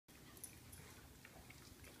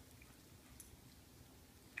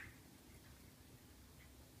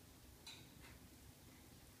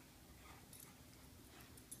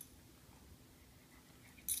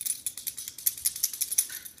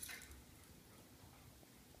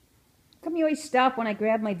come you always stop when I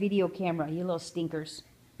grab my video camera, you little stinkers?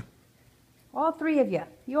 All three of you.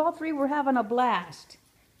 You all three were having a blast.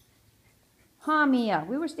 Huh, Mia?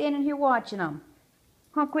 We were standing here watching them.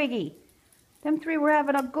 Huh, Quiggy? Them three were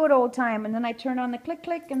having a good old time, and then I turned on the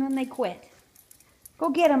click, and then they quit. Go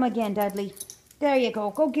get him again, Dudley. There you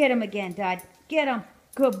go. Go get him again, Dad. Get him.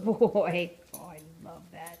 Good boy. Oh, I love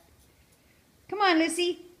that. Come on,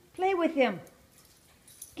 Lissy. Play with him.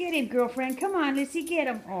 Get him, girlfriend. Come on, Lissy. Get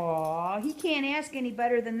him. Aw, he can't ask any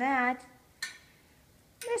better than that.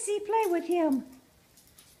 Lissy, play with him.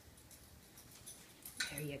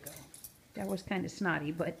 There you go. That was kind of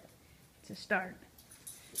snotty, but it's a start.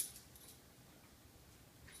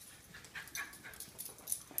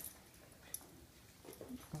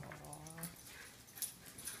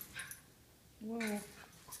 Whoa. You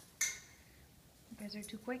guys are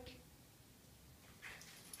too quick.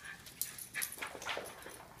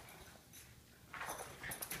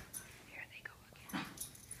 Here they go again.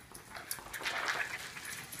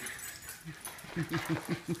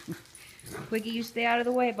 Quiggy, you stay out of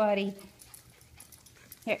the way, buddy.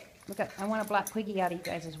 Here, look up. I want to block Quiggy out of you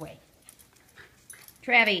guys' way.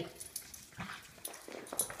 Travie.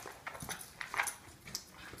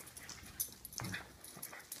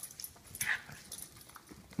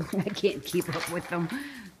 I can't keep up with them.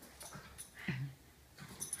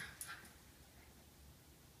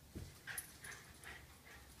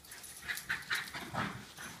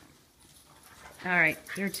 All right,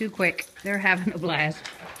 they're too quick. They're having a blast.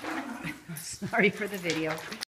 Sorry for the video.